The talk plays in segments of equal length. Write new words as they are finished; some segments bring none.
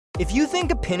If you think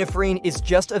epinephrine is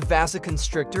just a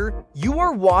vasoconstrictor, you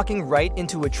are walking right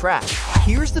into a trap.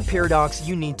 Here's the paradox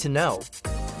you need to know.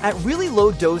 At really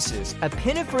low doses,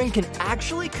 epinephrine can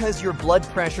actually cause your blood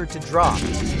pressure to drop.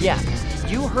 Yeah,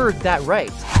 you heard that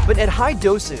right. But at high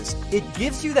doses, it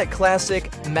gives you that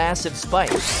classic massive spike.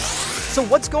 So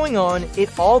what's going on?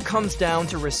 It all comes down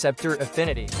to receptor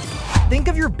affinity. Think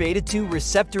of your beta-2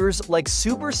 receptors like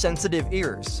super sensitive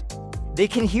ears. They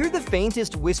can hear the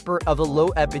faintest whisper of a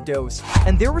low epidose,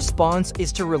 and their response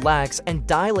is to relax and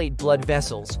dilate blood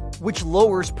vessels, which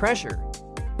lowers pressure.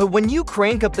 But when you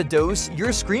crank up the dose,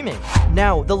 you're screaming.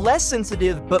 Now, the less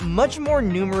sensitive but much more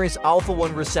numerous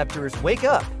alpha-1 receptors wake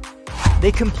up.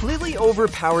 They completely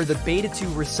overpower the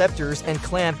beta-2 receptors and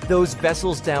clamp those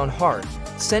vessels down hard,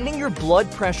 sending your blood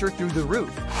pressure through the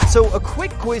roof. So a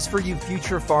quick quiz for you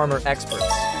future pharma experts.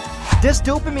 Does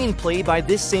dopamine play by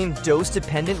this same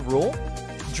dose-dependent rule?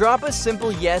 Drop a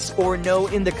simple yes or no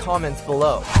in the comments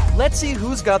below. Let's see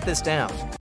who's got this down.